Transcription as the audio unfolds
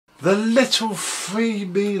The little free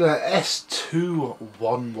Miele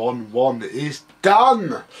S2111 is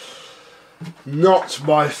done. Not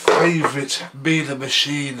my favourite Miele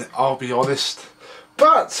machine, I'll be honest,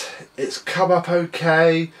 but it's come up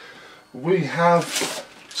okay. We have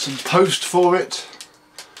some post for it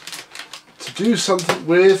to do something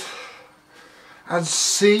with and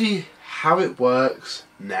see how it works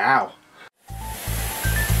now.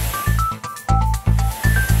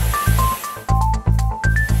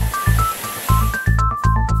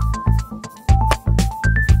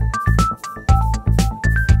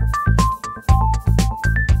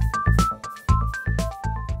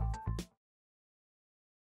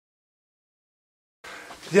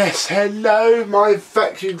 Yes, hello my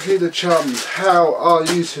vacuum cleaner chums, how are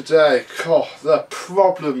you today? God, the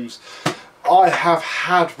problems I have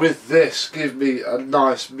had with this give me a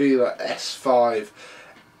nice Miele S5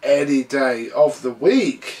 any day of the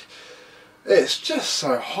week. It's just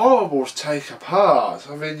so horrible to take apart.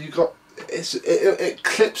 I mean, it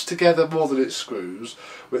clips together more than it screws,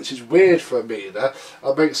 which is weird for a Miele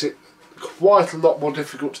and makes it quite a lot more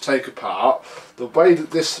difficult to take apart. The way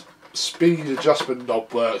that this speed adjustment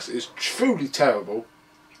knob works is truly terrible,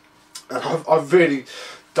 and I really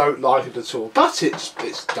don't like it at all, but it's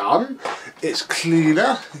done. It's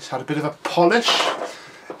cleaner, it's had a bit of a polish,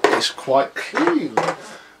 it's quite clean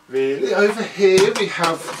really. Over here we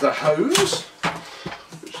have the hose,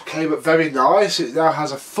 which came up very nice. It now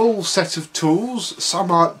has a full set of tools.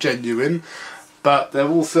 Some aren't genuine, but they're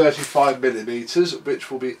all 35mm, which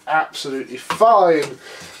will be absolutely fine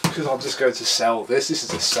because I'm just going to sell this. This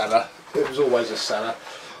is a seller. It was always a seller.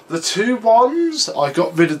 The two ones, I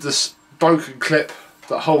got rid of this broken clip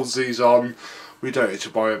that holds these on. We don't need to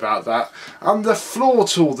worry about that. And the floor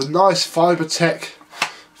tool, the nice Fibertech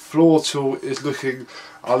floor tool, is looking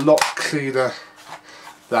a lot cleaner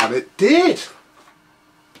than it did.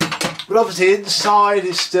 But obviously inside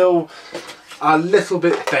is still a little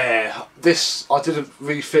bit bare. This, I didn't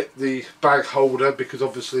refit the bag holder because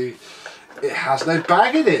obviously it has no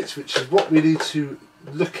bag in it, which is what we need to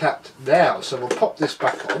look at now. So we'll pop this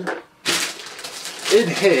back on. In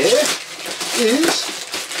here is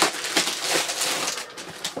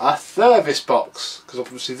a service box, because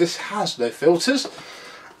obviously this has no filters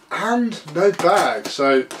and no bag.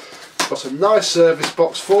 So got a nice service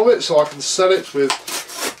box for it, so I can sell it with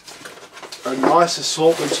a nice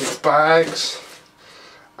assortment of bags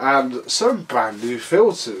and some brand new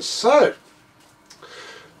filters. So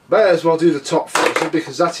may as well do the top filter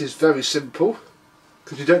because that is very simple,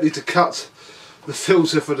 because you don't need to cut the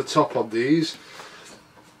filter for the top on these.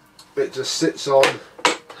 It just sits on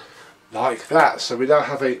like that. So we now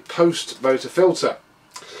have a post motor filter.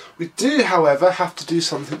 We do, however, have to do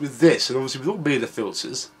something with this, and obviously with all Miele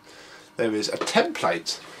filters there is a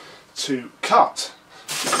template to cut,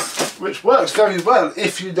 which works very well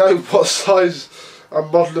if you know what size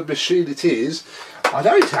and model of machine it is. I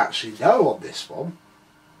don't actually know on this one.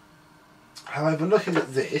 However, looking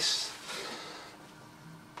at this,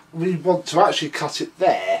 we want to actually cut it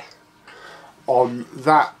there on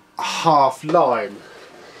that half line,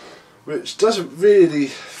 which doesn't really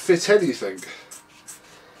fit anything.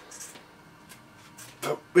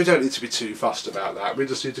 But we don't need to be too fussed about that. We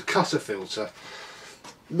just need to cut a filter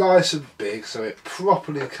nice and big so it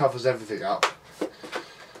properly covers everything up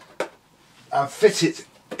and fit it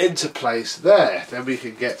into place there. Then we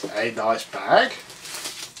can get a nice bag.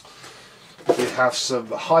 We have some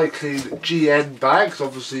high clean GN bags,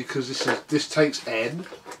 obviously, because this takes N,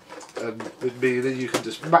 and with Miele you can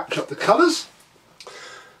just match up the colours.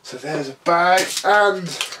 So there's a bag, and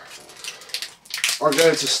I'm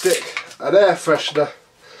going to stick an air freshener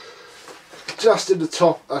just in the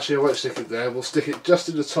top. Actually, I won't stick it there. We'll stick it just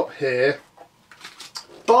in the top here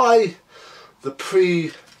by the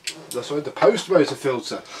post motor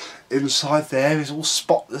filter. Inside there is all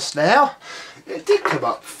spotless now. It did come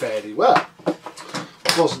up fairly well.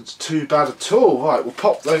 It wasn't too bad at all. Right, we'll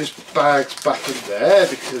pop those bags back in there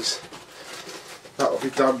because that will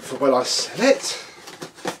be done for when I sell it.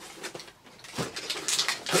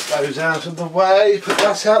 Put those out of the way, put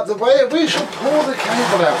that out of the way, and we shall pour the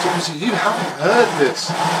cable out. Obviously you haven't heard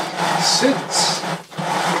this since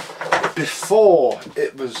before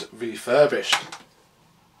it was refurbished.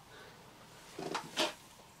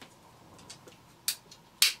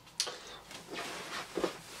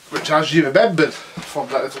 Which, as you remembered from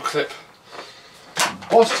that little clip,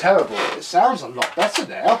 was terrible. It sounds a lot better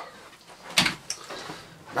now.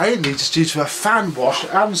 Mainly just due to a fan wash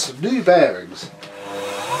and some new bearings.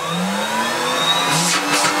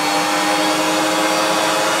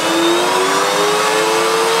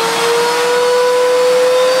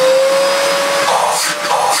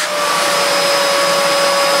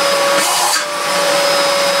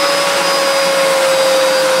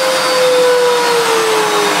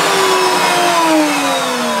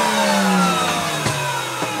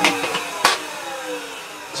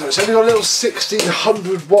 it's only got a little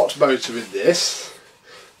 1600 watt motor in this.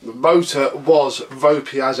 The motor was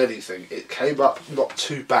ropey as anything. It came up not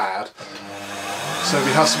too bad. So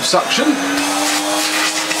we have some suction.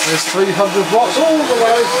 There's 300 watts all the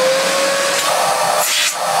way.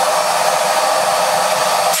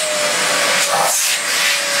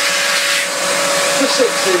 To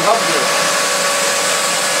 1600.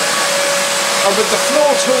 And with the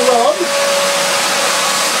floor tool on,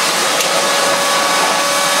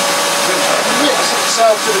 which nicks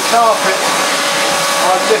itself to the carpet,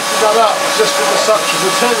 I've lifted that up just with the suction.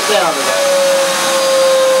 We'll turn it down a bit.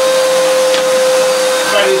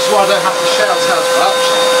 Ready so I don't have to shout as much.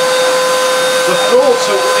 The floor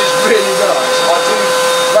tool is really nice. I do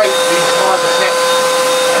rate these by the neck.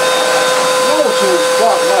 Floor tool's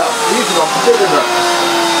quite well, even on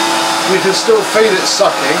minimums. You can still feel it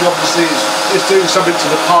sucking. Obviously it's doing something to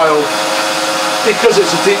the pile because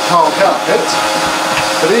it's a deep pile carpet,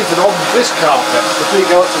 but even on this carpet, if we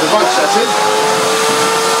go up to the right setting,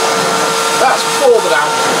 that's more than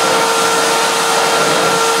ample.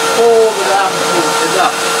 More than ample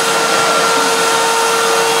enough.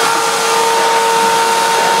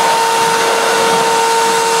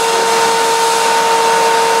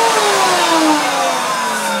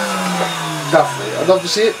 Lovely. And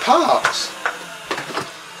obviously it parks.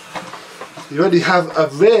 You only have a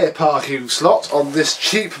rear parking slot on this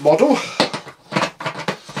cheap model,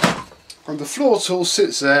 and the floor tool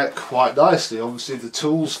sits there quite nicely. Obviously the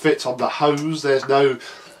tools fit on the hose. There's no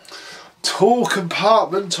tool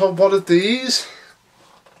compartment on one of these.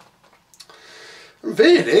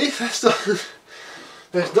 Really,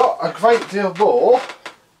 there's not a great deal more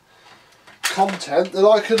content that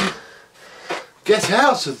I can get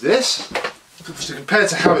out of this. Obviously, compared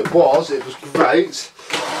to how it was great.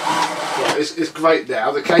 Well, it's great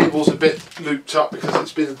now. The cable's a bit looped up because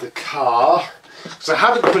it's been in the car, because I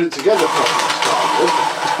hadn't put it together properly to start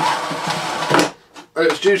with. And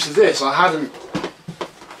it was due to this. I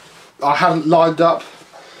hadn't lined up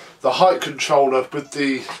the height controller with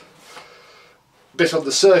the bit on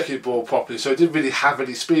the circuit board properly, so it didn't really have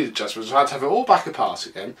any speed adjustments. So I had to have it all back apart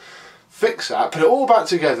again, fix that, put it all back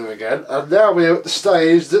together again, and now we're at the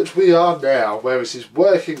stage that we are now, where it is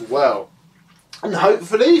working well. And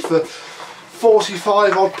hopefully for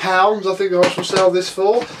 45 odd pounds, I think I shall sell this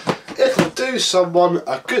for, it'll do someone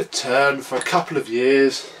a good turn for a couple of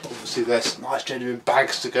years. Obviously there's nice genuine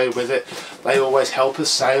bags to go with it. They always help a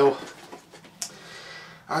sale.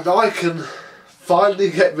 And I can finally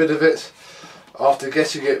get rid of it after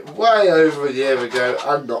getting it way over a year ago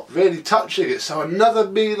and not really touching it. So another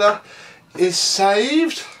Miele is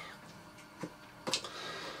saved.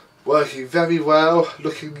 Working very well,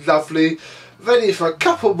 looking lovely, ready for a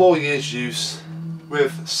couple more years use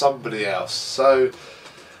with somebody else. So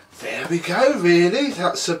there we go, really.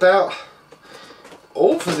 That's about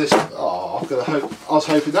all for this. Oh, I was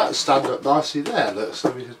hoping that would stand up nicely there. Look,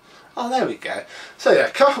 so we could, oh, there we go. So yeah,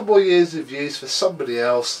 a couple more years of use for somebody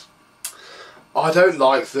else. I don't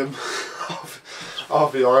like them. I'll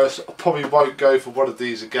be honest. I probably won't go for one of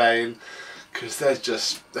these again because they're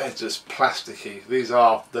just plasticky. These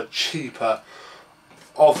are the cheaper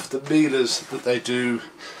of the Mieles that they do,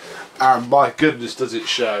 and my goodness does it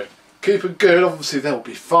show. Keep them good. Obviously they'll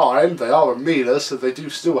be fine. They are a Miele, so they do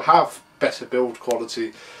still have better build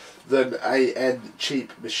quality than a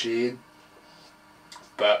cheap machine.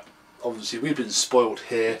 But obviously we've been spoiled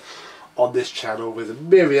here on this channel with a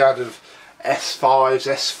myriad of S5s,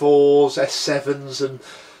 S4s, S7s and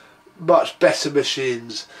much better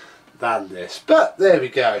machines than this. But there we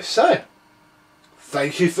go. So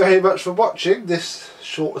thank you very much for watching this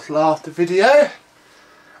short little after video,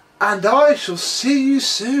 and I shall see you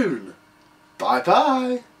soon. Bye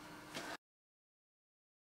bye.